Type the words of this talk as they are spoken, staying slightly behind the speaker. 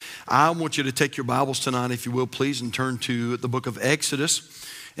I want you to take your Bibles tonight, if you will, please, and turn to the book of Exodus.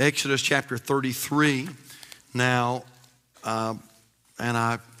 Exodus chapter 33. Now, and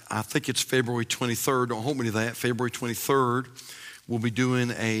I think it's February 23rd. Don't hold me to that. February 23rd, we'll be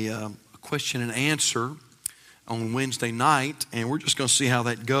doing a question and answer on Wednesday night, and we're just going to see how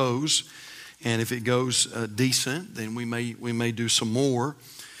that goes. And if it goes decent, then we may do some more.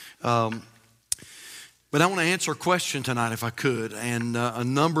 But I want to answer a question tonight, if I could. And a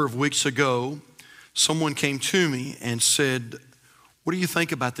number of weeks ago, someone came to me and said, "What do you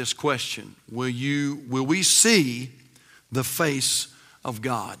think about this question? Will we see the face of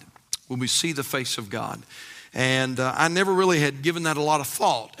God? Will we see the face of God?" And I never really had given that a lot of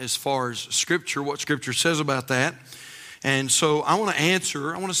thought as far as Scripture, what Scripture says about that. And so I want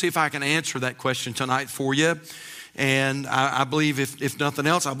to see if I can answer that question tonight for you. And I believe if nothing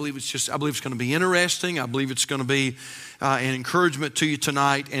else, I believe it's going to be interesting. I believe it's going to be an encouragement to you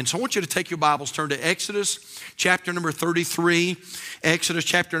tonight. And so I want you to take your Bibles, turn to Exodus chapter number 33. Exodus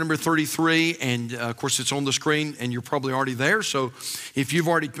chapter number 33. And of course it's on the screen and you're probably already there. So if you've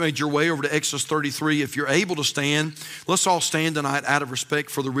already made your way over to Exodus 33, if you're able to stand, let's all stand tonight out of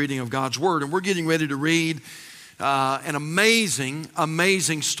respect for the reading of God's Word. And we're getting ready to read an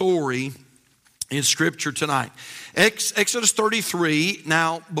amazing story in Scripture tonight. Exodus 33.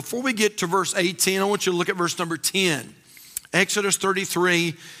 Now, before we get to verse 18, I want you to look at verse number 10. Exodus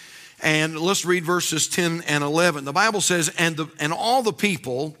 33, and let's read verses 10 and 11. The Bible says, and all the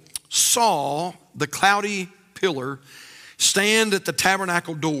people saw the cloudy pillar stand at the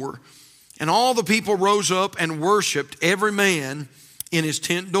tabernacle door. And all the people rose up and worshiped, every man in his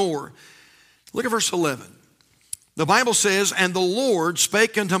tent door. Look at verse 11. The Bible says, and the Lord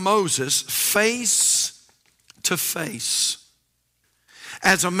spake unto Moses face to face,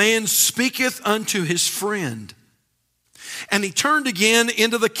 as a man speaketh unto his friend. And he turned again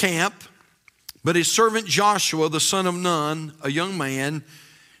into the camp, but his servant Joshua, the son of Nun, a young man,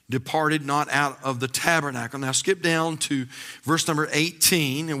 departed not out of the tabernacle. Now skip down to verse number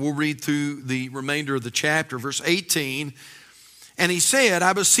 18, and we'll read through the remainder of the chapter. Verse 18, and he said,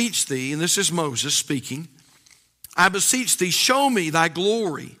 I beseech thee, and this is Moses speaking, I beseech thee, show me thy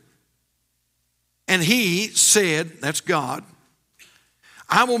glory. And he said, that's God,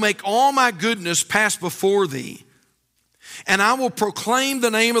 I will make all my goodness pass before thee, and I will proclaim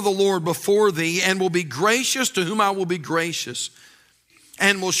the name of the Lord before thee, and will be gracious to whom I will be gracious,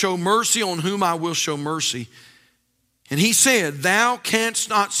 and will show mercy on whom I will show mercy. And he said, thou canst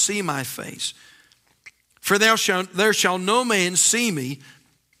not see my face, for there shall no man see me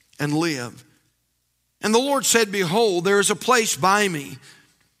and live. And the Lord said, behold, there is a place by me,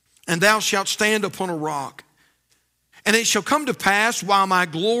 and thou shalt stand upon a rock. And it shall come to pass, while my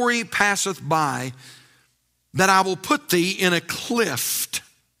glory passeth by, that I will put thee in a cleft,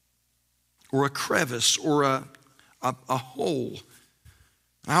 or a crevice, or a hole.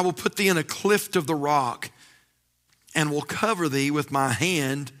 I will put thee in a cleft of the rock, and will cover thee with my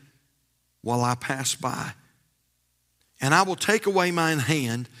hand while I pass by. And I will take away mine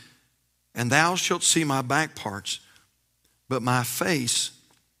hand, and thou shalt see my back parts, but my face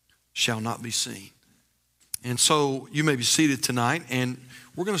shall not be seen. And so you may be seated tonight, and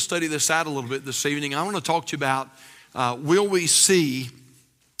we're going to study this out a little bit this evening. I want to talk to you about, will we see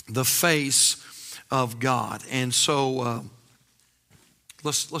the face of God? And so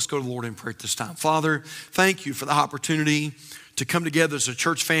let's go to the Lord in prayer at this time. Father, thank you for the opportunity to come together as a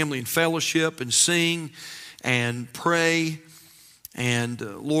church family and fellowship and sing and pray. And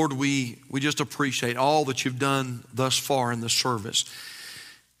Lord, we just appreciate all that you've done thus far in the service.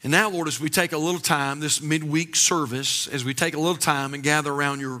 And now, Lord, as we take a little time, this midweek service, as we take a little time and gather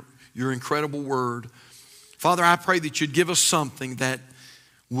around your incredible word, Father, I pray that you'd give us something that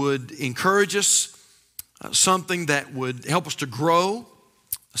would encourage us, something that would help us to grow,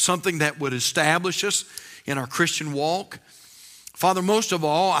 something that would establish us in our Christian walk. Father, most of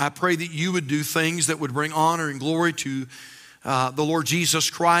all, I pray that you would do things that would bring honor and glory to the Lord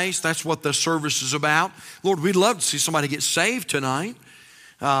Jesus Christ. That's what the service is about. Lord, we'd love to see somebody get saved tonight.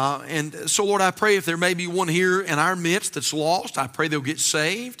 And so, Lord, I pray if there may be one here in our midst that's lost, I pray they'll get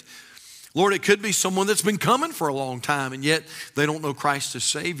saved. Lord, it could be someone that's been coming for a long time and yet they don't know Christ as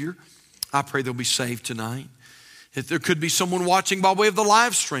Savior. I pray they'll be saved tonight. If there could be someone watching by way of the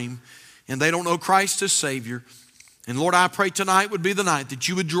live stream and they don't know Christ as Savior. And Lord, I pray tonight would be the night that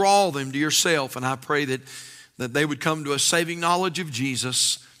you would draw them to yourself. And I pray that they would come to a saving knowledge of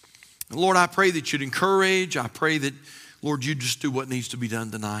Jesus. And Lord, I pray that you'd encourage. I pray that, Lord, you just do what needs to be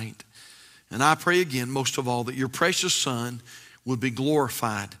done tonight. And I pray again, most of all, that your precious Son would be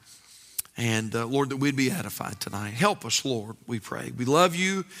glorified. And Lord, that we'd be edified tonight. Help us, Lord, we pray. We love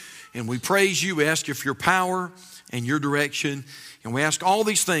you and we praise you. We ask you for your power and your direction. And we ask all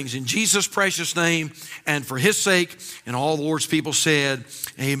these things in Jesus' precious name and for his sake. And all the Lord's people said,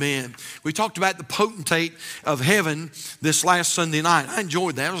 amen. We talked about the potentate of heaven this last Sunday night. I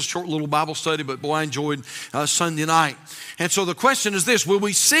enjoyed that. It was a short little Bible study, but boy, I enjoyed Sunday night. And so the question is this: will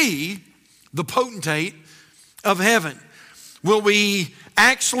we see the potentate of heaven? Will we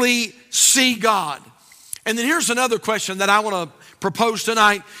actually see God? And then here's another question that I want to propose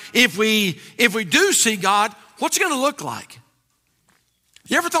tonight. If we do see God, what's it going to look like?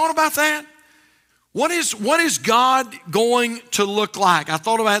 You ever thought about that? What is God going to look like? I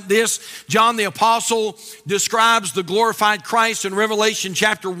thought about this. John the Apostle describes the glorified Christ in Revelation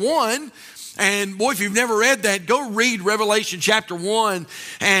chapter 1. And boy, if you've never read that, go read Revelation chapter 1.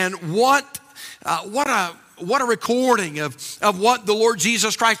 And what a recording of what the Lord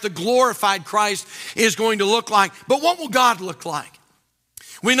Jesus Christ, the glorified Christ, is going to look like. But what will God look like?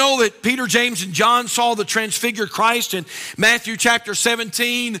 We know that Peter, James, and John saw the transfigured Christ in Matthew chapter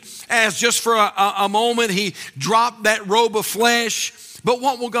 17 as just for a moment he dropped that robe of flesh. But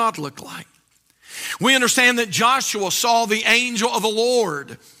what will God look like? We understand that Joshua saw the angel of the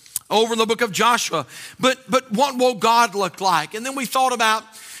Lord over in the book of Joshua. But what will God look like? And then we thought about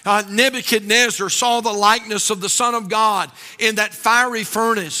Nebuchadnezzar saw the likeness of the Son of God in that fiery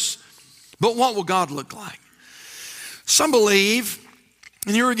furnace. But what will God look like? Some believe,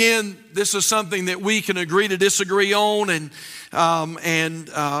 and here again, this is something that we can agree to disagree on and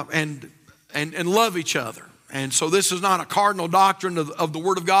love each other. And so this is not a cardinal doctrine of the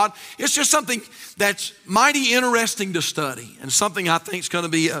Word of God. It's just something that's mighty interesting to study and something I think is going to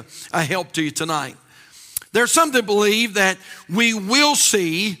be a help to you tonight. There's some that believe that we will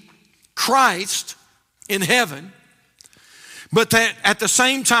see Christ in heaven, but that at the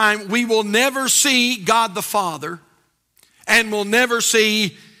same time we will never see God the Father and will never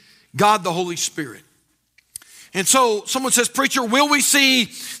see God the Holy Spirit. And so someone says, preacher, will we see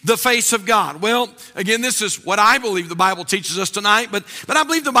the face of God? Well, again, this is what I believe the Bible teaches us tonight, but I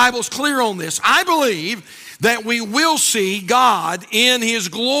believe the Bible is clear on this. I believe that we will see God in his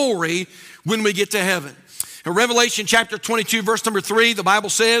glory when we get to heaven. In Revelation chapter 22, verse number 3, the Bible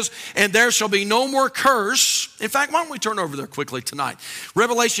says, and there shall be no more curse. In fact, why don't we turn over there quickly tonight?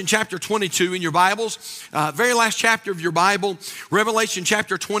 Revelation chapter 22 in your Bibles, very last chapter of your Bible, Revelation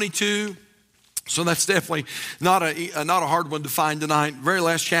chapter 22. So that's definitely not a hard one to find tonight. Very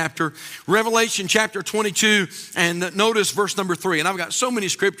last chapter, Revelation chapter 22, and notice verse number 3. And I've got so many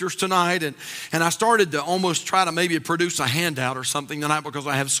scriptures tonight, and I started to almost try to maybe produce a handout or something tonight because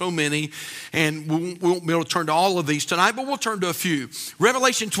I have so many, and we won't be able to turn to all of these tonight, but we'll turn to a few.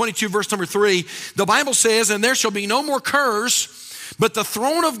 Revelation 22, verse number 3, the Bible says, and there shall be no more curse, but the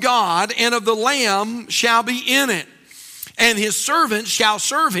throne of God and of the Lamb shall be in it, and his servants shall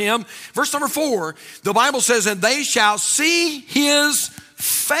serve him. Verse number 4, the Bible says, and they shall see his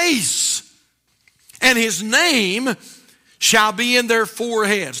face, and his name shall be in their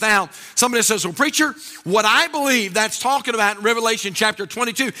foreheads. Now, somebody says, well, preacher, what I believe that's talking about in Revelation chapter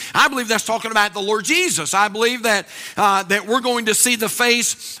 22, I believe that's talking about the Lord Jesus. I believe that we're going to see the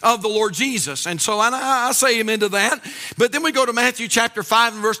face of the Lord Jesus. And so I say amen to that. But then we go to Matthew chapter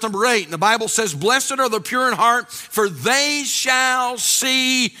 5 and verse number 8. And the Bible says, blessed are the pure in heart, for they shall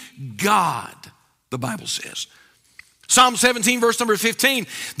see God, the Bible says. Psalm 17, verse number 15,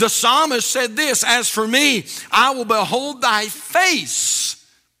 the psalmist said this, as for me, I will behold thy face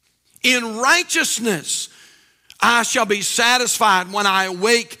in righteousness. I shall be satisfied when I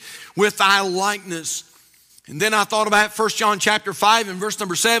awake with thy likeness. And then I thought about 1 John chapter 5 and verse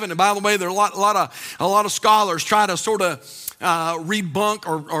number 7. And by the way, there are a lot of scholars try to sort of rebunk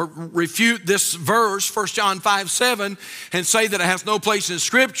or refute this verse, 1 John 5:7, and say that it has no place in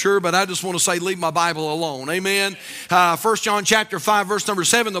Scripture, but I just want to say leave my Bible alone. Amen. 1 John chapter 5, verse number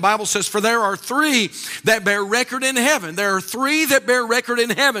 7, the Bible says, for there are three that bear record in heaven. There are three that bear record in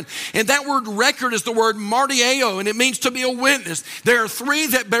heaven. And that word record is the word martieo, and it means to be a witness. There are three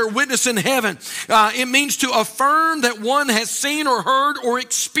that bear witness in heaven. It means to affirm that one has seen or heard or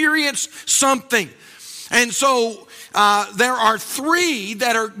experienced something. And so there are three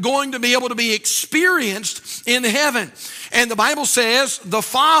that are going to be able to be experienced in heaven. And the Bible says the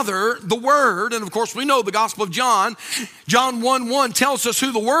Father, the Word, and of course we know the Gospel of John, John 1:1 tells us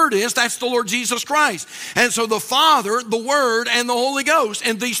who the Word is. That's the Lord Jesus Christ. And so the Father, the Word, and the Holy Ghost,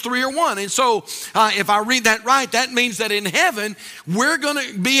 and these three are one. And so if I read that right, that means that in heaven, we're going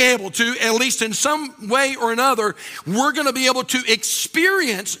to be able to, at least in some way or another, we're going to be able to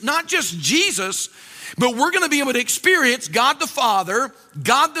experience not just Jesus, But we're going to be able to experience God the Father,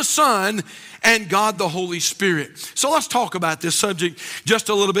 God the Son, and God the Holy Spirit. So let's talk about this subject just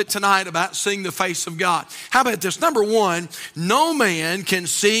a little bit tonight about seeing the face of God. How about this? Number one, no man can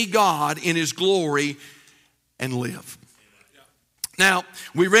see God in his glory and live. Now,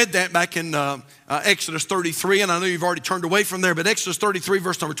 we read that back in Exodus 33, and I know you've already turned away from there, but Exodus 33,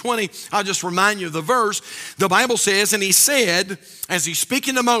 verse number 20, I'll just remind you of the verse. The Bible says, and he said, as he's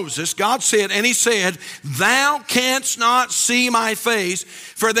speaking to Moses, God said, and he said, thou canst not see my face,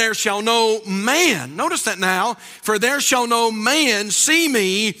 for there shall no man, notice that now, for there shall no man see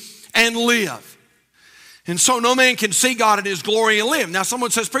me and live. And so no man can see God in his glory and live. Now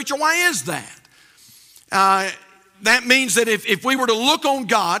someone says, preacher, why is that? That means that if we were to look on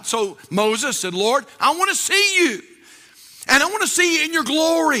God, so Moses said, Lord, I want to see you. And I want to see you in your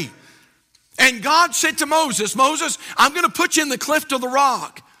glory. And God said to Moses, Moses, I'm going to put you in the cleft of the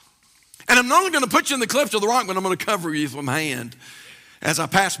rock. And I'm not only going to put you in the cleft of the rock, but I'm going to cover you with my hand as I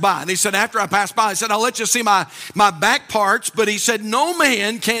pass by. And he said, after I pass by, he said, I'll let you see my back parts. But he said, no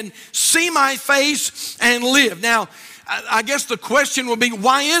man can see my face and live. Now, I guess the question will be,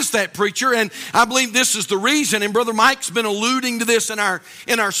 why is that, preacher? And I believe this is the reason, and Brother Mike's been alluding to this in our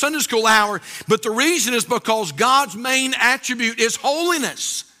Sunday school hour, but the reason is because God's main attribute is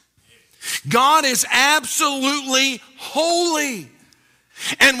holiness. God is absolutely holy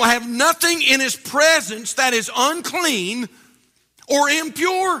and will have nothing in his presence that is unclean or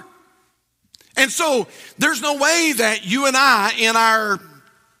impure. And so there's no way that you and I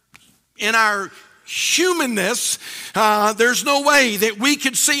in our humanness, there's no way that we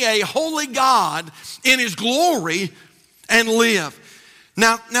could see a holy God in his glory and live.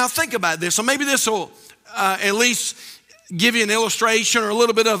 Now think about this. So maybe this will at least give you an illustration or a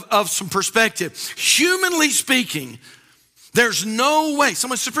little bit of some perspective. Humanly speaking, there's no way.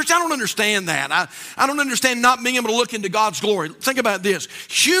 Someone says, preacher, I don't understand that. I don't understand not being able to look into God's glory. Think about this.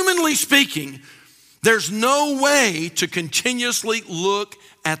 Humanly speaking, there's no way to continuously look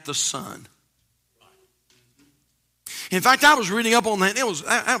at the sun. In fact, I was reading up on that.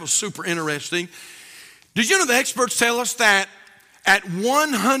 That was super interesting. Did you know the experts tell us that at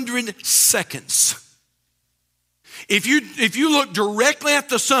 100 seconds, if you look directly at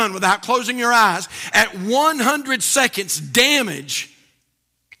the sun without closing your eyes, at 100 seconds, damage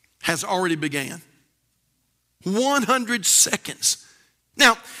has already began. 100 seconds.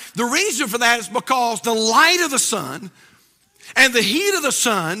 Now, the reason for that is because the light of the sun and the heat of the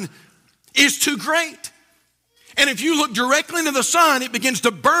sun is too great. And if you look directly into the sun, it begins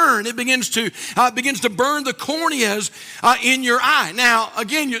to burn. It begins to burn the corneas in your eye. Now,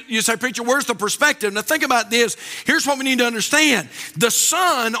 again, you say, preacher, where's the perspective? Now, think about this. Here's what we need to understand. The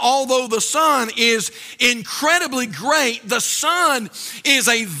sun, although the sun is incredibly great, the sun is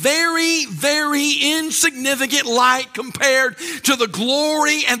a very, very insignificant light compared to the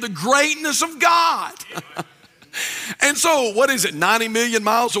glory and the greatness of God. And so, what is it, 90 million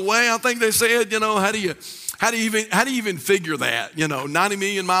miles away? I think they said, how do you even figure that? 90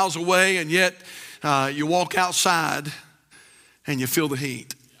 million miles away, and yet you walk outside and you feel the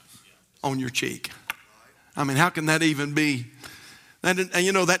heat on your cheek. I mean, how can that even be? And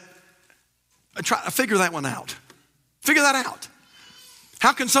try to figure that one out. Figure that out.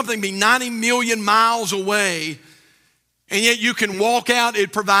 How can something be 90 million miles away, and yet you can walk out?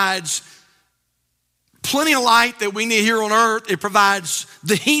 It provides plenty of light that we need here on earth. It provides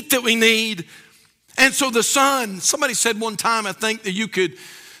the heat that we need. And so the sun, somebody said one time, I think,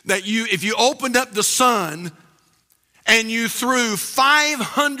 if you opened up the sun and you threw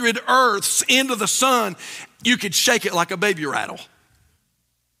 500 earths into the sun, you could shake it like a baby rattle.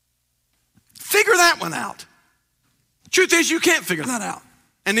 Figure that one out. Truth is, you can't figure that out.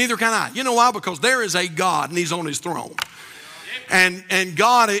 And neither can I. You know why? Because there is a God and he's on his throne. And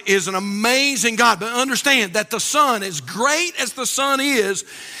God is an amazing God. But understand that the sun, as great as the sun is,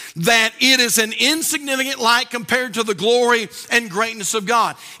 that it is an insignificant light compared to the glory and greatness of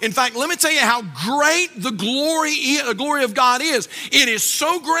God. In fact, let me tell you how great the glory of God is. It is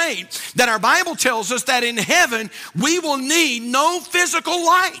so great that our Bible tells us that in heaven we will need no physical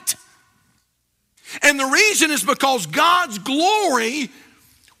light. And the reason is because God's glory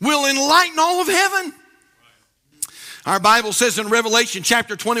will enlighten all of heaven. Our Bible says in Revelation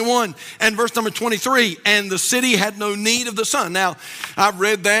chapter 21 and verse number 23, and the city had no need of the sun. Now, I've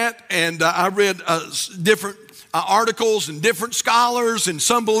read that, and I read different articles and different scholars, and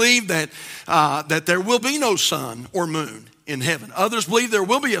some believe that there will be no sun or moon in heaven. Others believe there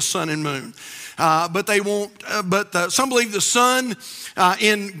will be a sun and moon. but they won't. But some believe the sun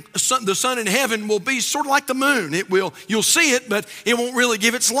in heaven will be sort of like the moon. You'll see it, but it won't really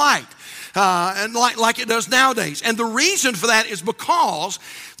give its light. And like it does nowadays. And the reason for that is because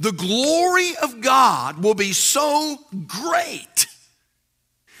the glory of God will be so great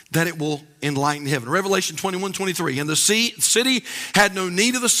that it will enlighten heaven. Revelation 21:23, and the city had no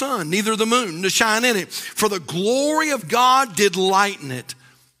need of the sun, neither the moon to shine in it, for the glory of God did lighten it,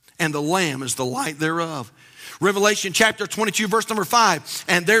 and the Lamb is the light thereof. Revelation chapter 22, verse number 5,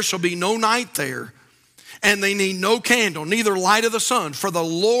 and there shall be no night there, and they need no candle, neither light of the sun, for the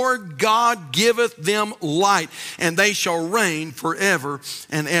Lord God giveth them light, and they shall reign forever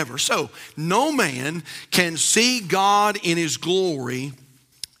and ever. So no man can see God in his glory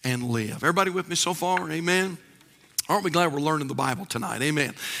and live. Everybody with me so far? Amen. Aren't we glad we're learning the Bible tonight?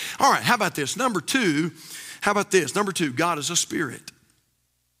 Amen. All right, how about this? Number two, God is a spirit.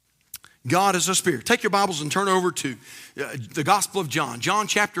 God is a spirit. Take your Bibles and turn over to the Gospel of John. John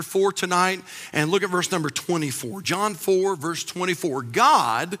chapter 4 tonight, and look at verse number 24. John 4, verse 24.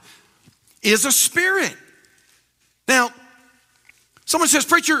 God is a spirit. Now, someone says,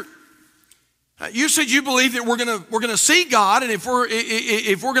 preacher, you said you believe that we're gonna see God, and if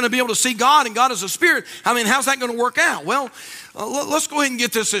we're gonna be able to see God and God is a spirit, I mean, how's that gonna work out? Well, let's go ahead and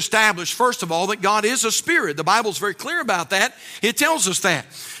get this established. First of all, that God is a spirit. The Bible's very clear about that. It tells us that.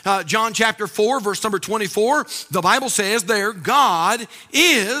 John chapter 4, verse number 24, the Bible says there, God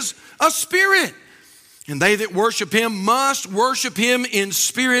is a spirit, and they that worship him must worship him in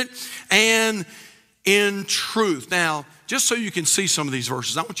spirit and in truth. Now, just so you can see some of these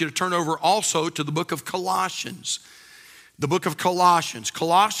verses, I want you to turn over also to the book of Colossians. The book of Colossians.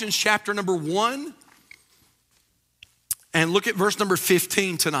 Colossians chapter number 1. And look at verse number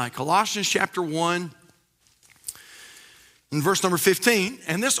 15 tonight. Colossians chapter 1 and verse number 15.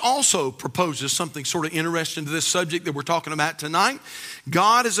 And this also proposes something sort of interesting to this subject that we're talking about tonight.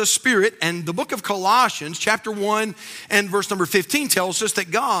 God is a spirit. And the book of Colossians chapter 1 and verse number 15 tells us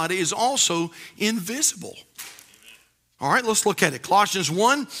that God is also invisible. All right, let's look at it. Colossians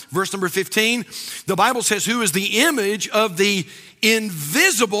 1, verse number 15. The Bible says, who is the image of the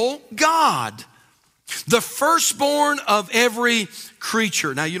invisible God, the firstborn of every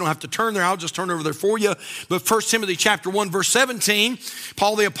creature. Now, you don't have to turn there. I'll just turn over there for you. But 1 Timothy chapter 1, verse 17,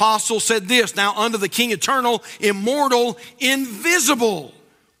 Paul the apostle said this, now unto the King eternal, immortal, invisible,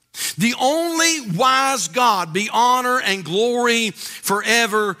 the only wise God, be honor and glory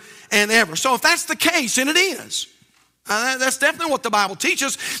forever and ever. So if that's the case, and it is, that's definitely what the Bible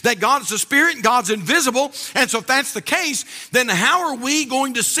teaches, that God is a spirit and God's invisible. And so if that's the case, then how are we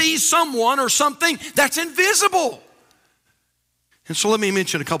going to see someone or something that's invisible? And so let me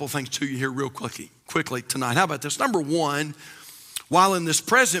mention a couple things to you here real quickly tonight. How about this? Number one, while in this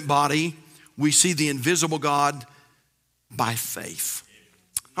present body, we see the invisible God by faith.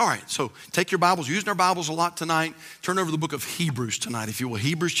 All right, so take your Bibles, using our Bibles a lot tonight. Turn over to the book of Hebrews tonight, if you will.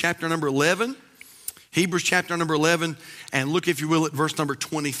 Hebrews chapter number 11. Hebrews chapter number 11, and look, if you will, at verse number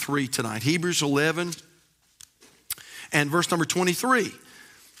 23 tonight. Hebrews 11 and verse number 23.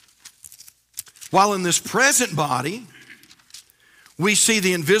 While in this present body, we see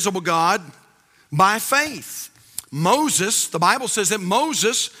the invisible God by faith. Moses, the Bible says that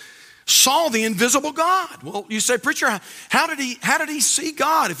Moses saw the invisible God. Well, you say, preacher, how did he see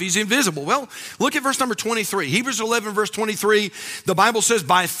God if he's invisible? Well, look at verse number 23. Hebrews 11, verse 23, the Bible says,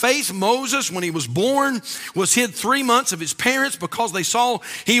 by faith Moses, when he was born, was hid 3 months of his parents because they saw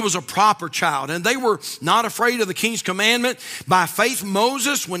he was a proper child, and they were not afraid of the king's commandment. By faith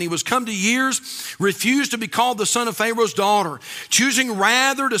Moses, when he was come to years, refused to be called the son of Pharaoh's daughter, choosing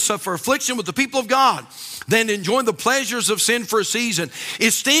rather to suffer affliction with the people of God than to enjoy the pleasures of sin for a season,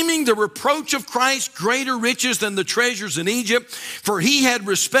 esteeming the reproach of Christ greater riches than the treasures in Egypt, for he had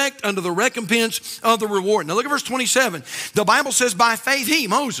respect unto the recompense of the reward. Now look at verse 27. The Bible says, by faith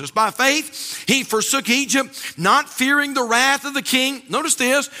Moses, by faith he forsook Egypt, not fearing the wrath of the king. Notice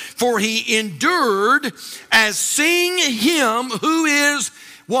this, for he endured as seeing him who is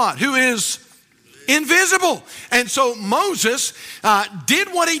what? Who is invisible. And so Moses did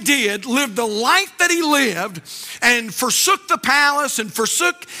what he did, lived the life that he lived, and forsook the palace and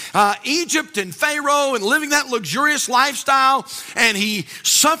forsook Egypt and Pharaoh and living that luxurious lifestyle. And he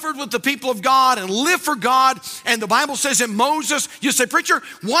suffered with the people of God and lived for God. And the Bible says that Moses, you say, preacher,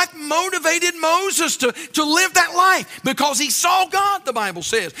 what motivated Moses to live that life? Because he saw God, the Bible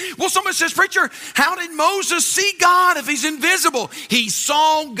says. Well, somebody says, preacher, how did Moses see God if he's invisible? He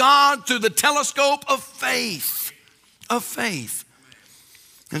saw God through the telescope of faith,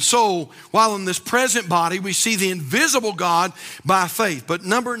 And so, while in this present body, we see the invisible God by faith. But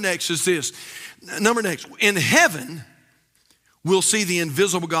number next is this. Number next, in heaven, we'll see the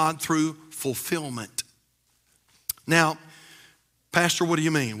invisible God through fulfillment. Now, Pastor, what do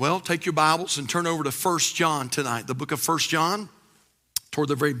you mean? Well, take your Bibles and turn over to 1 John tonight, the book of 1 John, toward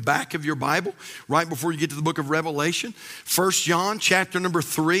the very back of your Bible, right before you get to the book of Revelation. 1 John chapter number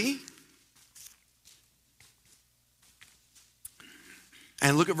 3.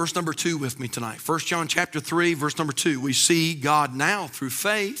 And look at verse number 2 with me tonight. 1 John chapter 3, verse number 2. We see God now through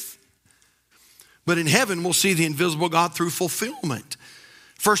faith, but in heaven we'll see the invisible God through fulfillment.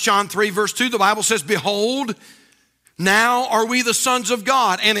 1 John 3, verse 2, the Bible says, behold, now are we the sons of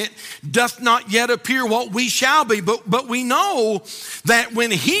God, and it doth not yet appear what we shall be, but we know that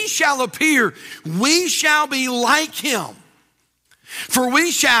when he shall appear, we shall be like him. For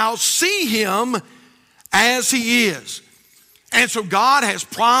we shall see him as he is. And so God has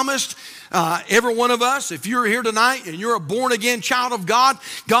promised every one of us, if you're here tonight and you're a born-again child of God,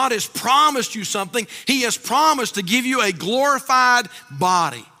 God has promised you something. He has promised to give you a glorified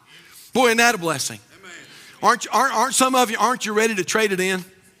body. Boy, isn't that a blessing? Aren't some of you, aren't you ready to trade it in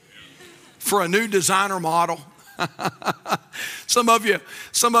for a new designer model? Some of you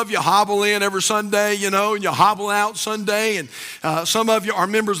hobble in every Sunday, and you hobble out Sunday, and some of you are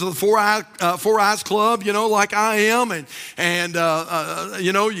members of the Four Eyes Club, like I am, and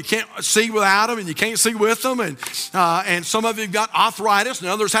you can't see without them, and you can't see with them, and some of you have got arthritis, and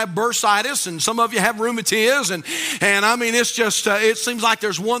others have bursitis, and some of you have rheumatiz, and I mean, it's just it seems like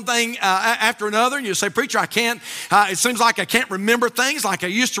there's one thing after another, and you say, preacher, I can't. It seems like I can't remember things like I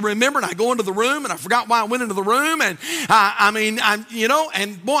used to remember, and I go into the room, and I forgot why I went into the room, and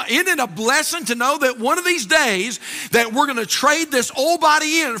and boy, isn't it a blessing to know that one of these days that we're going to trade this old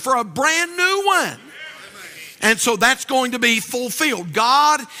body in for a brand new one. And so that's going to be fulfilled.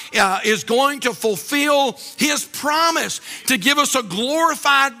 God is going to fulfill his promise to give us a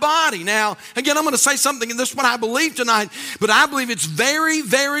glorified body. Now, again, I'm going to say something, and this is what I believe tonight, but I believe it's very,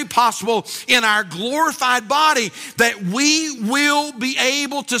 very possible in our glorified body that we will be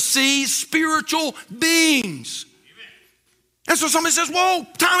able to see spiritual beings. And so somebody says, whoa,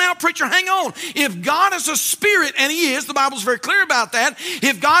 time out, preacher, hang on. If God is a spirit, and he is, the Bible's very clear about that.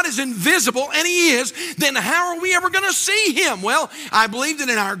 If God is invisible, and he is, then how are we ever going to see him? Well, I believe that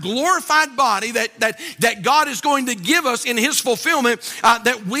in our glorified body that God is going to give us in his fulfillment,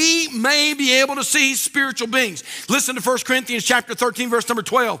 that we may be able to see spiritual beings. Listen to 1 Corinthians chapter 13, verse number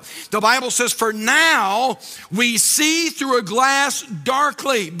 12. The Bible says, for now we see through a glass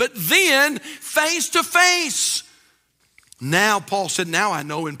darkly, but then face to face. Now, Paul said, now I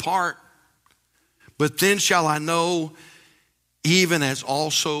know in part, but then shall I know even as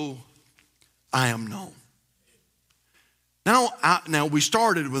also I am known. Now we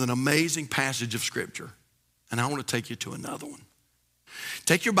started with an amazing passage of Scripture, and I want to take you to another one.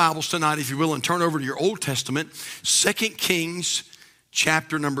 Take your Bibles tonight, if you will, and turn over to your Old Testament, 2 Kings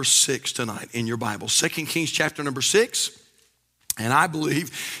chapter number 6 tonight in your Bible. 2 Kings chapter number 6. And I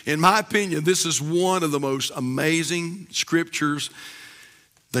believe, in my opinion, this is one of the most amazing scriptures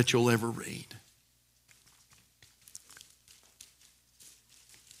that you'll ever read.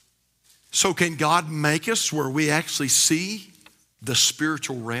 So can God make us where we actually see the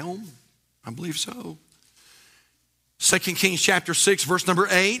spiritual realm? I believe so. 2 Kings chapter 6, verse number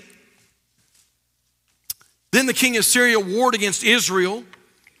 8. Then the king of Syria warred against Israel,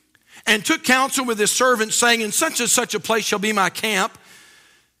 and took counsel with his servants, saying, in such and such a place shall be my camp.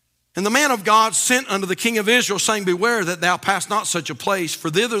 And the man of God sent unto the king of Israel, saying, beware that thou pass not such a place, for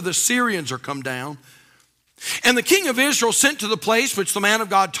thither the Syrians are come down. And the king of Israel sent to the place which the man of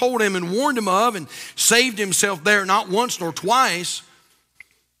God told him and warned him of, and saved himself there not once nor twice.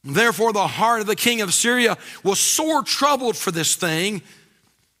 Therefore the heart of the king of Syria was sore troubled for this thing.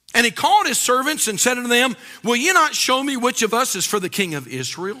 And he called his servants and said unto them, will ye not show me which of us is for the king of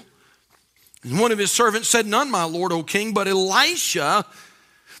Israel? And one of his servants said, none, my lord, O king, but Elisha,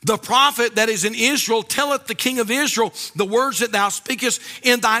 the prophet that is in Israel, telleth the king of Israel the words that thou speakest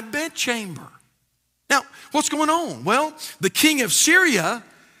in thy bedchamber. Now, what's going on? Well, the king of Syria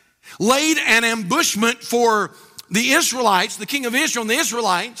laid an ambushment for the Israelites, the king of Israel and the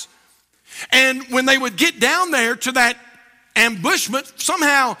Israelites. And when they would get down there to that ambushment,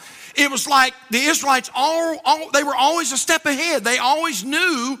 somehow it was like the Israelites, they were always a step ahead. They always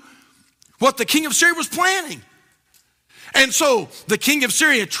knew what the king of Syria was planning. And so the king of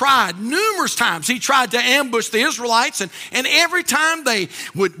Syria tried numerous times. He tried to ambush the Israelites, and every time they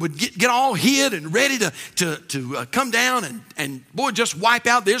would get all hid and ready to come down and boy, just wipe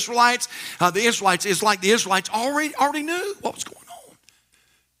out the Israelites. It's like the Israelites already knew what was going on.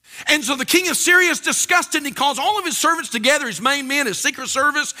 And so the king of Syria is disgusted, and he calls all of his servants together, his main men, his secret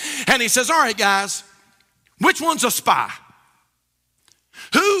service, and he says, all right, guys, which one's a spy?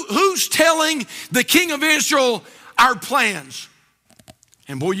 Who's telling the king of Israel our plans?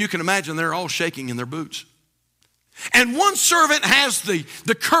 And boy, you can imagine they're all shaking in their boots. And one servant has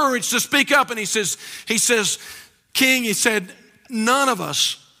the courage to speak up, and he says, King, he said, none of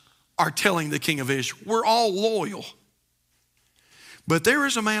us are telling the king of Israel. We're all loyal. But there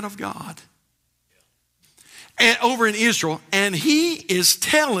is a man of God and over in Israel, and he is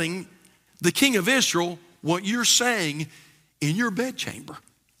telling the king of Israel what you're saying in your bedchamber.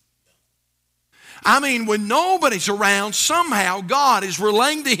 I mean, when nobody's around, somehow God is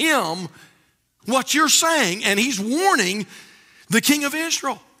relaying to him what you're saying, and he's warning the king of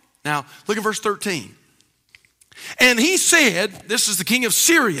Israel. Now, look at verse 13. And he said, this is the king of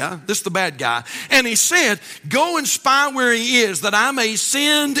Syria, this is the bad guy, and he said, go and spy where he is, that I may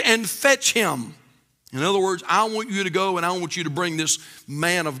send and fetch him. In other words, I want you to go and I want you to bring this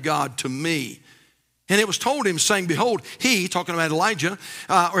man of God to me. And it was told him, saying, behold, he, talking about Elijah,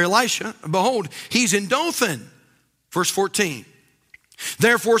 or Elisha, behold, he's in Dothan. Verse 14.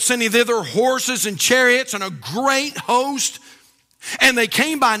 Therefore send he thither horses and chariots and a great host. And they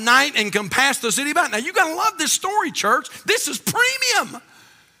came by night and compassed the city about. Now you got to love this story, church. This is premium.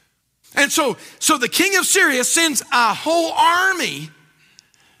 And so the king of Syria sends a whole army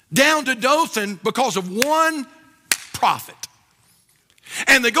down to Dothan because of one prophet.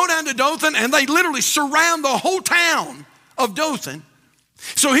 And they go down to Dothan and they literally surround the whole town of Dothan.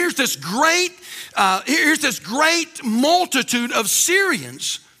 So here's this great multitude of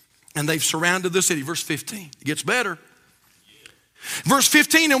Syrians, and they've surrounded the city. Verse 15, it gets better. Verse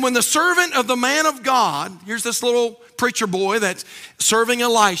 15, and when the servant of the man of God, here's this little preacher boy that's serving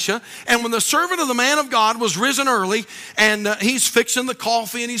Elisha, and when the servant of the man of God was risen early, and he's fixing the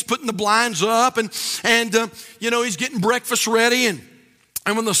coffee, and he's putting the blinds up, and he's getting breakfast ready,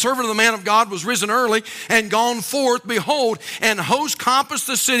 and when the servant of the man of God was risen early and gone forth, behold, and hosts compassed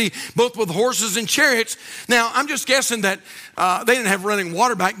the city, both with horses and chariots. Now, I'm just guessing that they didn't have running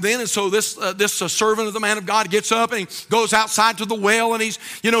water back then, and so this servant of the man of God gets up and he goes outside to the well, and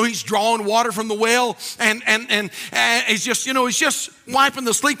he's drawing water from the well, and he's just wiping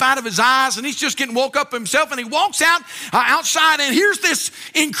the sleep out of his eyes, and he's just getting woke up himself, and he walks out outside, and here's this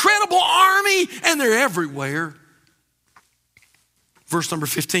incredible army, and they're everywhere. Verse number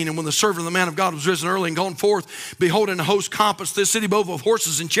 15, and when the servant of the man of God was risen early and gone forth, behold, and a host compassed this city, both with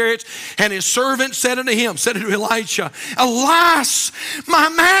horses and chariots. And his servant said unto Elisha, alas, my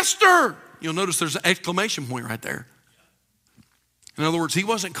master. You'll notice there's an exclamation point right there. In other words, he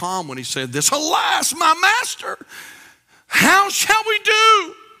wasn't calm when he said this. Alas, my master, how shall we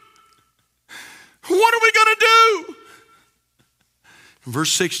do? What are we going to do?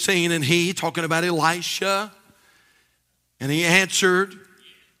 Verse 16, and he, talking about Elisha, and he answered,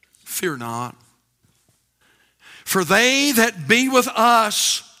 fear not, for they that be with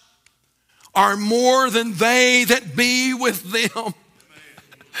us are more than they that be with them.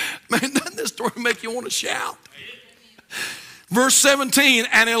 Man, doesn't this story make you want to shout? Verse 17,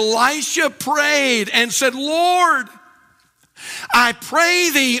 and Elisha prayed and said, Lord, I pray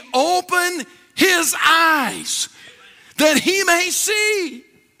thee, open his eyes that he may see.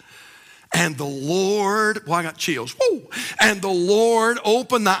 And the Lord, I got chills. Woo! And the Lord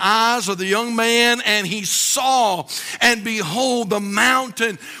opened the eyes of the young man, and he saw, and behold, the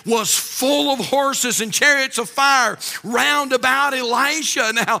mountain was full of horses and chariots of fire round about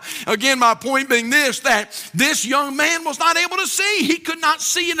Elisha. Now, again, my point being this, that this young man was not able to see. He could not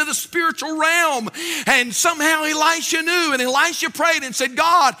see into the spiritual realm. And somehow Elisha knew, and Elisha prayed and said,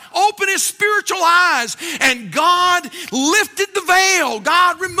 God, open his spiritual eyes. And God lifted the veil.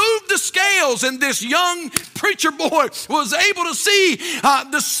 God removed the scales. And this young preacher boy was able to see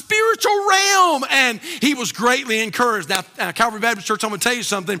the spiritual realm, and he was greatly encouraged. Now, Calvary Baptist Church, I'm going to tell you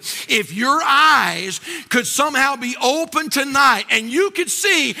something. If your eyes could somehow be open tonight and you could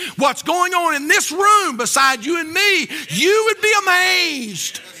see what's going on in this room beside you and me, you would be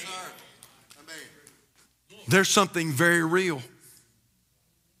amazed. Yes, sir. There's something very real.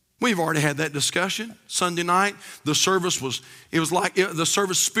 We've already had that discussion Sunday night. The service was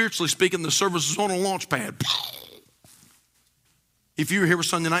spiritually speaking, the service was on a launch pad. If you were here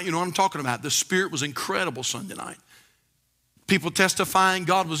Sunday night, you know what I'm talking about. The Spirit was incredible Sunday night. People testifying,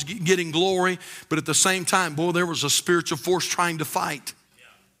 God was getting glory, but at the same time, boy, there was a spiritual force trying to fight.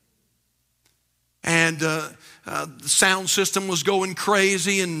 And the sound system was going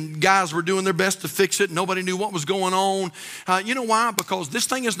crazy, and guys were doing their best to fix it. Nobody knew what was going on. You know why? Because this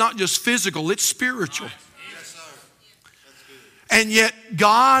thing is not just physical, it's spiritual. And yet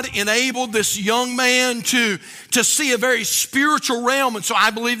God enabled this young man to see a very spiritual realm. And so I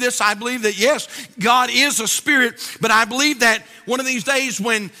believe this. I believe that, yes, God is a spirit. But I believe that one of these days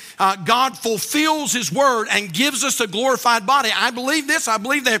when God fulfills his word and gives us a glorified body, I believe this. I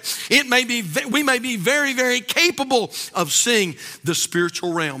believe that we may be very, very capable of seeing the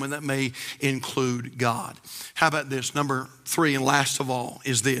spiritual realm. And that may include God. How about this? Number 3 and last of all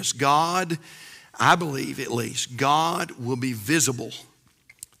is this. God, I believe at least, God will be visible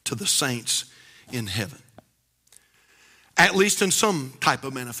to the saints in heaven. At least in some type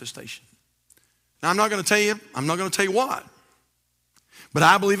of manifestation. Now I'm not going to tell you what. But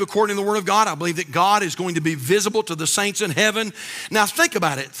I believe according to the Word of God, I believe that God is going to be visible to the saints in heaven. Now think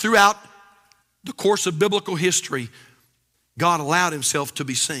about it. Throughout the course of biblical history, God allowed himself to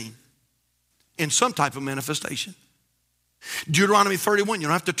be seen in some type of manifestation. Deuteronomy 31, you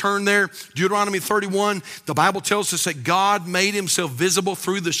don't have to turn there. Deuteronomy 31, the Bible tells us that God made himself visible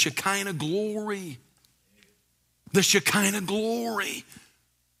through the Shekinah glory. The Shekinah glory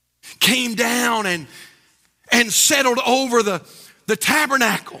came down and settled over the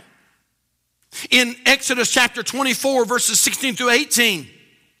tabernacle. In Exodus chapter 24, verses 16 through 18,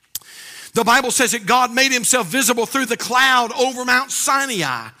 the Bible says that God made himself visible through the cloud over Mount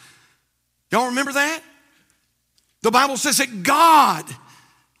Sinai. Y'all remember that? The Bible says that God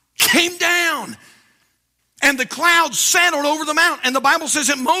came down and the cloud settled over the mount. And the Bible says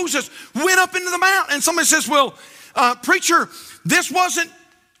that Moses went up into the mount. And somebody says, well, preacher, this wasn't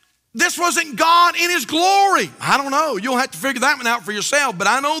God in his glory. I don't know. You'll have to figure that one out for yourself. But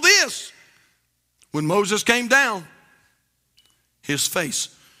I know this. When Moses came down, his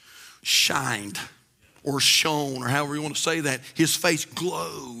face shined or shone or however you want to say that. His face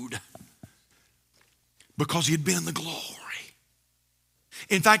glowed. Because he had been in the glory.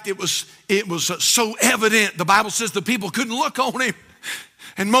 In fact, it was so evident. The Bible says the people couldn't look on him.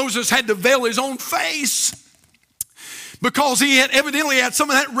 And Moses had to veil his own face. Because he had evidently had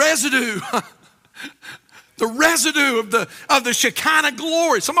some of that residue. The residue of the Shekinah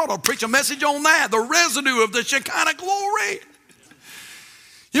glory. Somebody ought to preach a message on that. The residue of the Shekinah glory.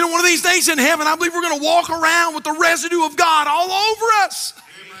 You know, one of these days in heaven, I believe we're going to walk around with the residue of God all over us.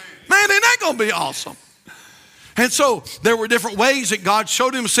 Man, isn't that going to be awesome? And so there were different ways that God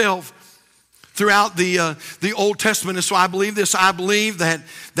showed himself throughout the Old Testament. And so I believe this. I believe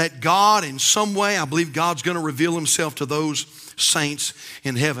that God in some way, I believe God's going to reveal himself to those saints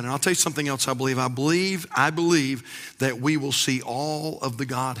in heaven. And I'll tell you something else I believe. I believe that we will see all of the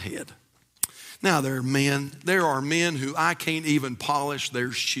Godhead. Now there are men who I can't even polish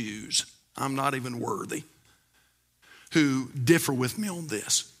their shoes. I'm not even worthy. Who differ with me on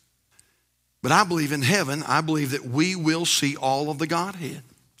this. But I believe in heaven, I believe that we will see all of the Godhead.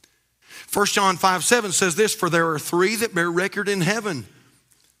 1 John 5:7 says this, for there are 3 that bear record in heaven,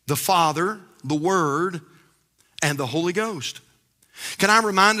 the Father, the Word, and the Holy Ghost. Can I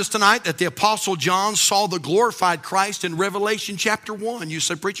remind us tonight that the Apostle John saw the glorified Christ in Revelation chapter 1. You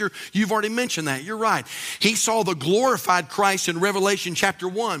say, preacher, you've already mentioned that. You're right. He saw the glorified Christ in Revelation chapter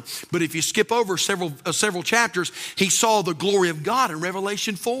 1. But if you skip over several chapters, he saw the glory of God in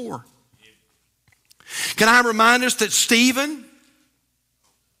Revelation 4. Can I remind us that Stephen,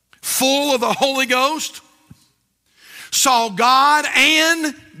 full of the Holy Ghost, saw God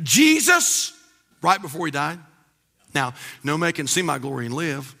and Jesus right before he died? Now, no man can see my glory and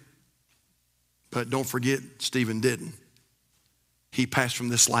live, but don't forget, Stephen didn't. He passed from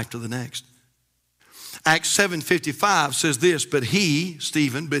this life to the next. Acts 7:55 says this, but he,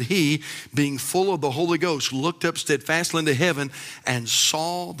 Stephen, being full of the Holy Ghost, looked up steadfastly into heaven and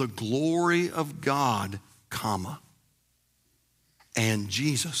saw the glory of God, and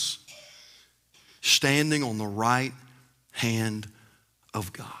Jesus standing on the right hand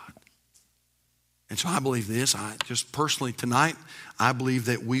of God. And so I believe this, just personally tonight, I believe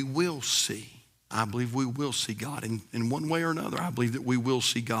that we will see. I believe we will see God in one way or another. I believe that we will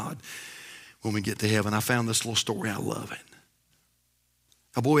see God when we get to heaven. I found this little story. I love it.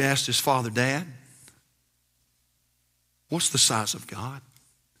 A boy asked his father, Dad, what's the size of God?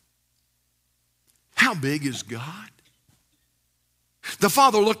 How big is God? The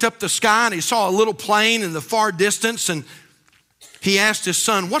father looked up the sky and he saw a little plane in the far distance, and he asked his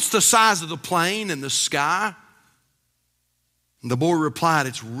son, what's the size of the plane in the sky? And the boy replied,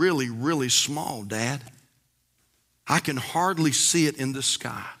 it's really, really small, Dad. I can hardly see it in the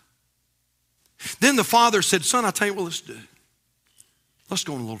sky. Then the father said, son, I'll tell you what let's do. Let's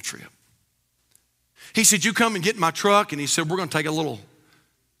go on a little trip. He said, you come and get in my truck. And he said, we're going to take a little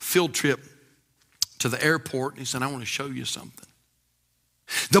field trip to the airport. And he said, I want to show you something.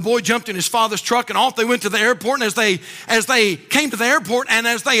 The boy jumped in his father's truck and off they went to the airport. And as they came to the airport and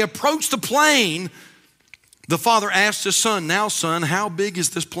as they approached the plane, the father asked his son, "Now, son, how big is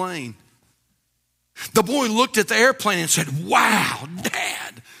this plane?" The boy looked at the airplane and said, "Wow,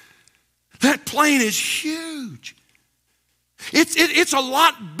 Dad, that plane is huge. It's a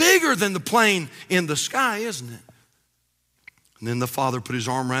lot bigger than the plane in the sky, isn't it?" And then the father put his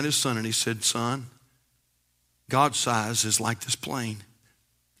arm around his son and he said, "Son, God's size is like this plane.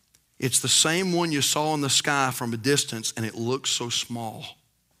 It's the same one you saw in the sky from a distance and it looks so small.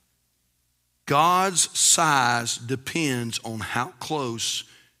 God's size depends on how close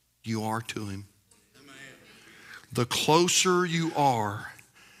you are to Him. The closer you are,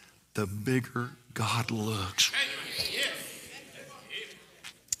 the bigger God looks."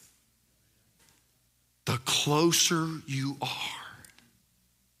 The closer you are,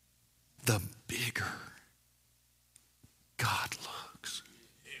 the bigger God looks.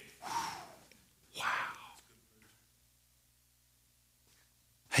 Wow.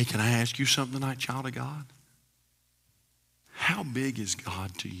 Hey, can I ask you something tonight, child of God? How big is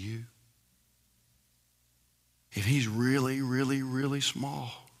God to you? If He's really, really, really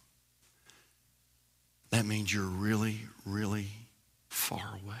small, that means you're really, really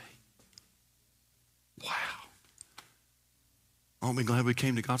far away. Wow. Aren't we glad we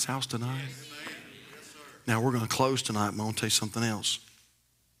came to God's house tonight? Yes. Now we're going to close tonight, but I'm going to tell you something else.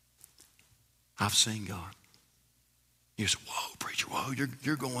 I've seen God. You say, "Whoa, preacher, whoa,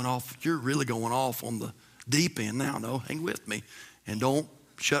 you're going off. You're really going off on the deep end now." No, hang with me and don't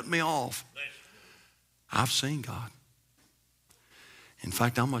shut me off. I've seen God. In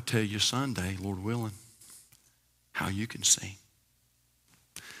fact, I'm going to tell you Sunday, Lord willing, how you can see.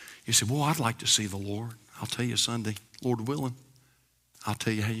 You say, "Well, I'd like to see the Lord." I'll tell you Sunday, Lord willing, I'll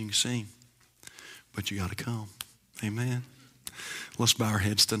tell you how you can see Him. But you got to come. Amen. Let's bow our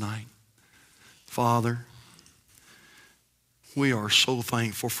heads tonight. Father, we are so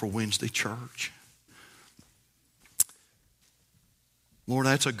thankful for Wednesday church. Lord,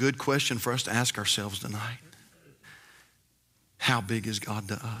 that's a good question for us to ask ourselves tonight. How big is God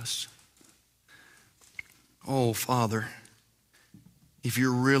to us? Oh, Father, if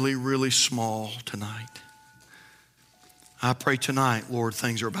you're really, really small tonight, I pray tonight, Lord,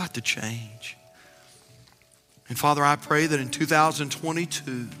 things are about to change. And Father, I pray that in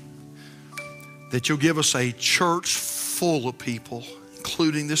 2022, that you'll give us a church full of people,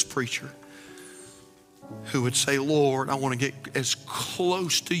 including this preacher, who would say, "Lord, I want to get as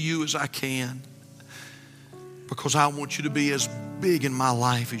close to you as I can because I want you to be as big in my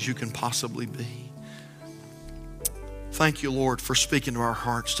life as you can possibly be." Thank you, Lord, for speaking to our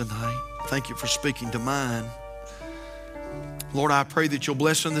hearts tonight. Thank you for speaking to mine. Lord, I pray that you'll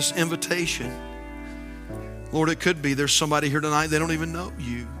bless in this invitation. Lord, it could be there's somebody here tonight, they don't even know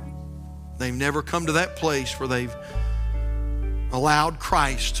you. They've never come to that place where they've allowed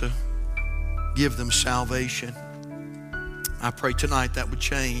Christ to give them salvation. I pray tonight that would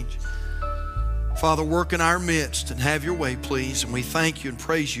change. Father, work in our midst and have your way, please. And we thank you and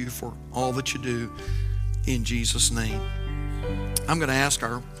praise you for all that you do in Jesus' name. I'm going to ask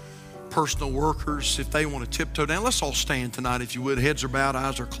our personal workers if they want to tiptoe down. Let's all stand tonight, if you would. Heads are bowed,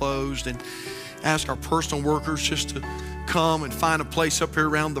 eyes are closed. And ask our personal workers just to come and find a place up here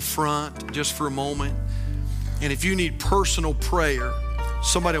around the front just for a moment. And if you need personal prayer,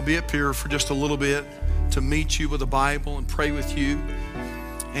 somebody will be up here for just a little bit to meet you with a Bible and pray with you.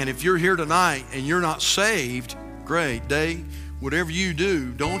 And if you're here tonight and you're not saved, great day. Whatever you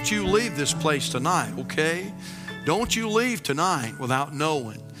do, don't you leave this place tonight, okay? Don't you leave tonight without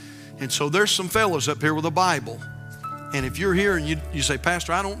knowing. And so there's some fellows up here with a Bible. And if you're here and you say,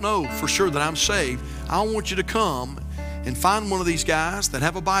 "Pastor, I don't know for sure that I'm saved," I want you to come and find one of these guys that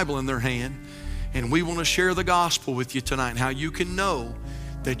have a Bible in their hand. And we want to share the gospel with you tonight, how you can know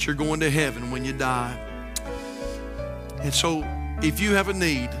that you're going to heaven when you die. And so if you have a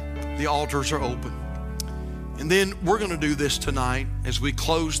need, the altars are open. And then we're going to do this tonight as we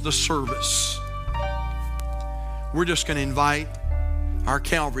close the service. We're just going to invite our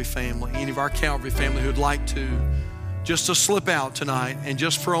Calvary family, any of our Calvary family who'd like to, just to slip out tonight and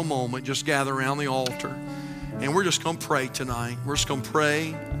just for a moment, just gather around the altar. And we're just going to pray tonight. We're just going to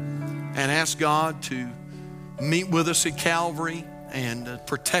pray and ask God to meet with us at Calvary and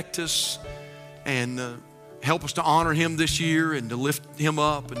protect us and help us to honor Him this year and to lift Him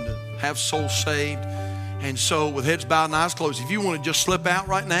up and to have souls saved. And so with heads bowed and eyes closed, if you want to just slip out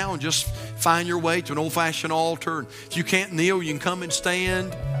right now and just find your way to an old-fashioned altar, and if you can't kneel, you can come and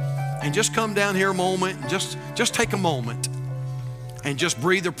stand and just come down here a moment and just take a moment and just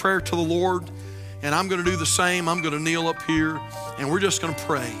breathe a prayer to the Lord And I'm going to do the same. I'm going to kneel up here, and we're just going to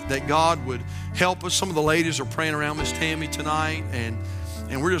pray that God would help us. Some of the ladies are praying around Miss Tammy tonight, and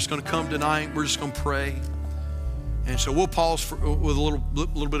we're just going to come tonight. We're just going to pray. And so we'll pause with a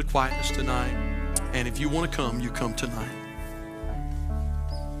little bit of quietness tonight. And if you want to come, you come tonight.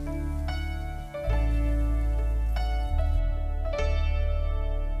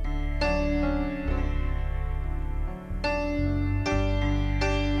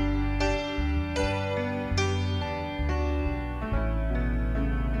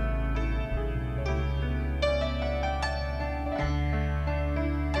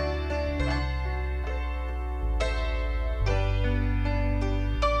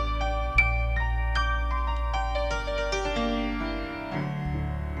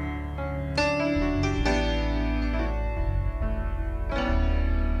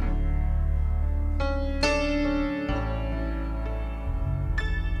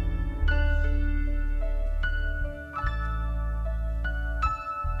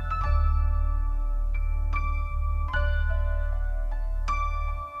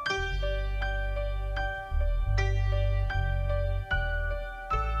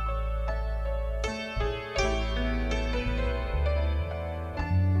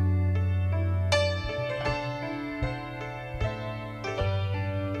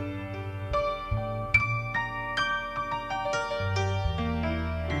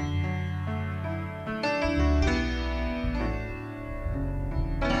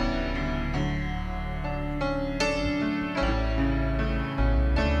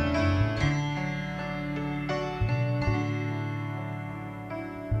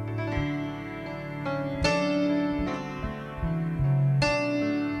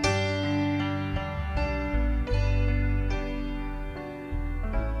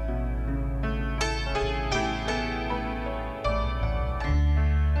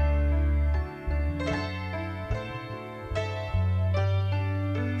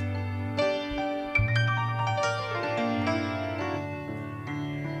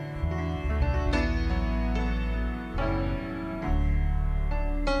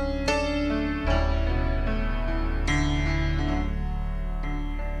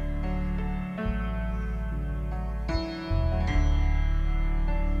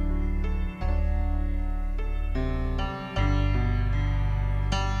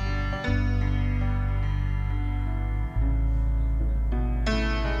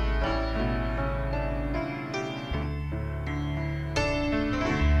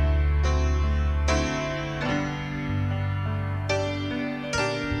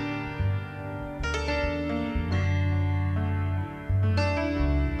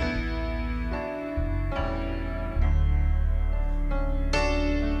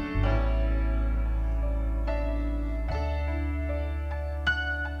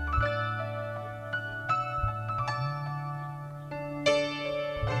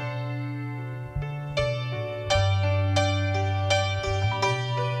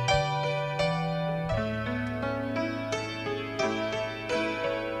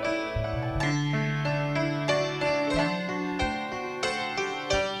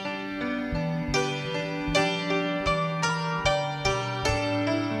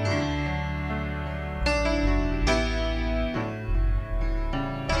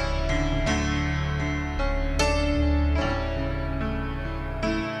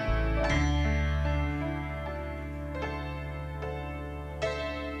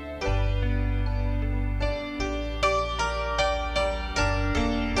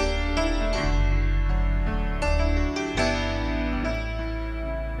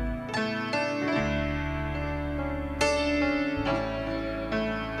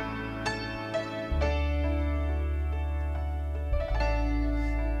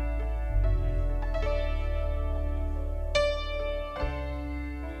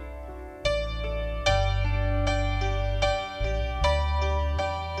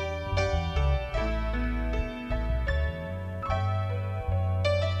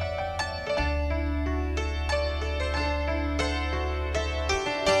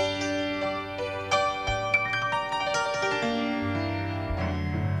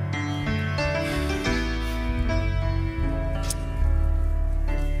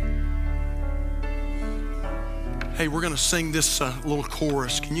 Hey, we're going to sing this little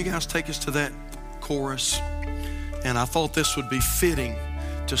chorus. Can you guys take us to that chorus? And I thought this would be fitting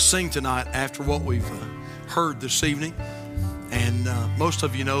to sing tonight after what we've heard this evening. And most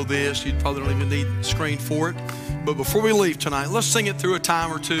of you know this. You probably don't even need the screen for it. But before we leave tonight, let's sing it through a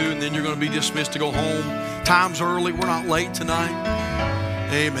time or two, and then you're going to be dismissed to go home. Time's early. We're not late tonight.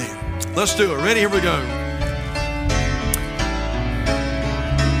 Amen. Let's do it. Ready? Here we go.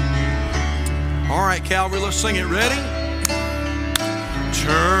 All right, Calvary, let's sing it. Ready?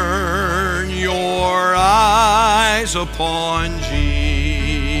 Turn your eyes upon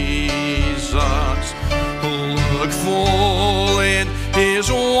Jesus. Look full in His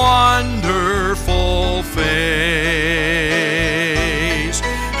wonderful face,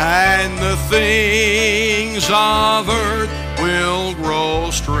 and the things of earth will grow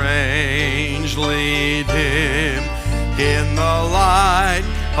strangely dim in the light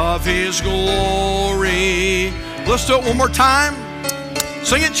of His glory. Let's do it one more time.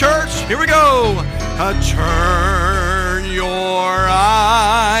 Sing it, church. Here we go. Turn your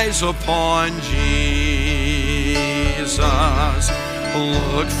eyes upon Jesus.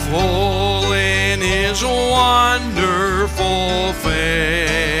 Look full in His wonderful face,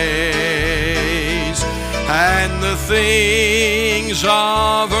 and the things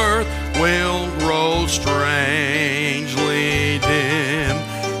of earth will grow strangely dim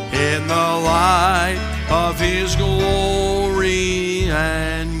in the light of His glory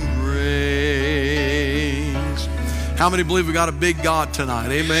and grace. How many believe we got a big God tonight?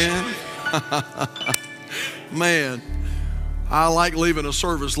 Amen. Man, I like leaving a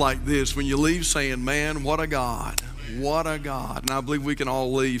service like this when you leave saying, man, what a God. What a God. And I believe we can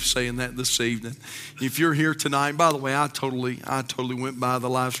all leave saying that this evening. If you're here tonight, by the way, I totally went by the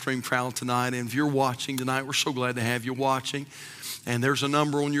live stream crowd tonight. And if you're watching tonight, we're so glad to have you watching. And there's a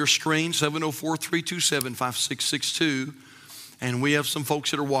number on your screen, 704-327-5662. And we have some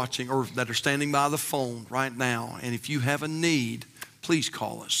folks that are watching or that are standing by the phone right now. And if you have a need, please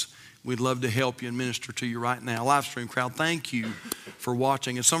call us. We'd love to help you and minister to you right now. Live stream crowd, thank you for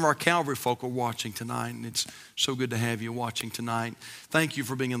watching. And some of our Calvary folk are watching tonight, and it's so good to have you watching tonight. Thank you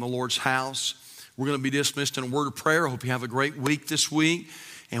for being in the Lord's house. We're going to be dismissed in a word of prayer. I hope you have a great week this week,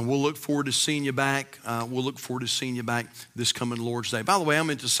 and we'll look forward to seeing you back. This coming Lord's Day. By the way, I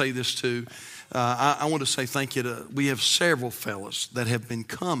meant to say this too. I want to say thank you to, we have several fellas that have been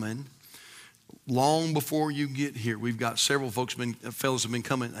coming long before you get here. We've got several fellas have been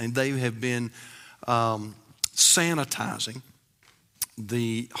coming, and they have been sanitizing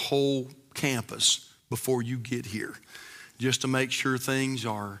the whole campus before you get here, just to make sure things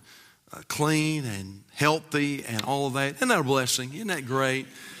are clean and healthy and all of that. Isn't that a blessing? Isn't that great?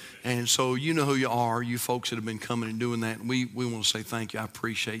 And so you know who you are, you folks that have been coming and doing that. And we want to say thank you. I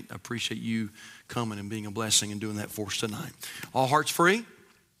appreciate you coming and being a blessing and doing that for us tonight. All hearts free?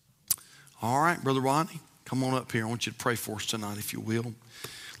 All right, Brother Rodney, come on up here. I want you to pray for us tonight, if you will.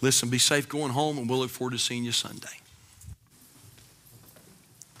 Listen, be safe going home, and we'll look forward to seeing you Sunday.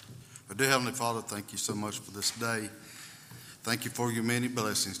 Dear Heavenly Father, thank you so much for this day. Thank you for your many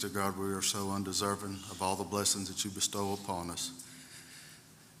blessings, dear God. We are so undeserving of all the blessings that you bestow upon us.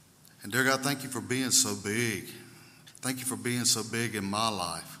 And dear God, thank you for being so big. Thank you for being so big in my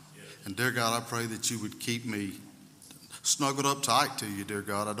life. And dear God, I pray that you would keep me snuggled up tight to you, dear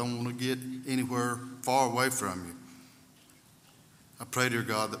God. I don't want to get anywhere far away from you. I pray, dear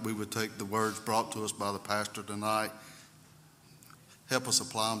God, that we would take the words brought to us by the pastor tonight, help us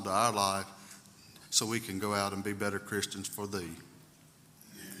apply them to our life so we can go out and be better Christians for thee.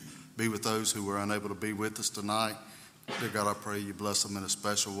 Be with those who were unable to be with us tonight. Dear God, I pray you bless them in a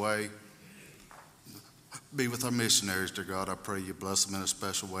special way. Be with our missionaries, dear God. I pray you bless them in a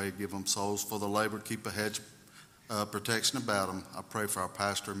special way. Give them souls for the labor. Keep a hedge protection about them. I pray for our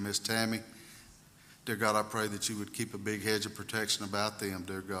pastor and Miss Tammy. Dear God, I pray that you would keep a big hedge of protection about them,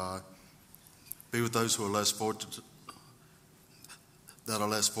 dear God. Be with those who are less fortunate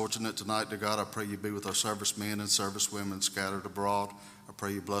tonight, dear God. I pray you be with our servicemen and servicewomen scattered abroad. I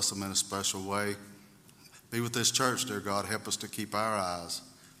pray you bless them in a special way. Be with this church, dear God. Help us to keep our eyes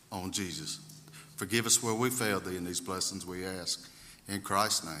on Jesus. Forgive us where we failed thee in these blessings we ask. In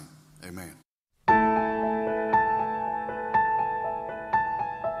Christ's name, amen.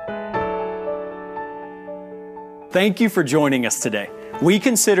 Thank you for joining us today. We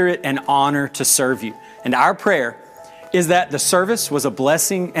consider it an honor to serve you, and our prayer is that the service was a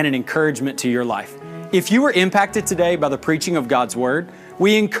blessing and an encouragement to your life. If you were impacted today by the preaching of God's Word,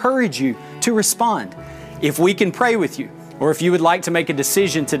 we encourage you to respond. If we can pray with you, or if you would like to make a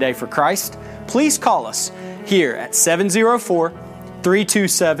decision today for Christ, please call us here at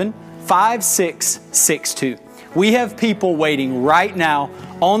 704-327-5662. We have people waiting right now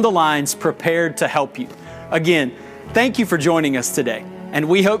on the lines prepared to help you. Again, thank you for joining us today, and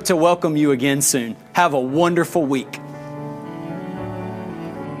we hope to welcome you again soon. Have a wonderful week.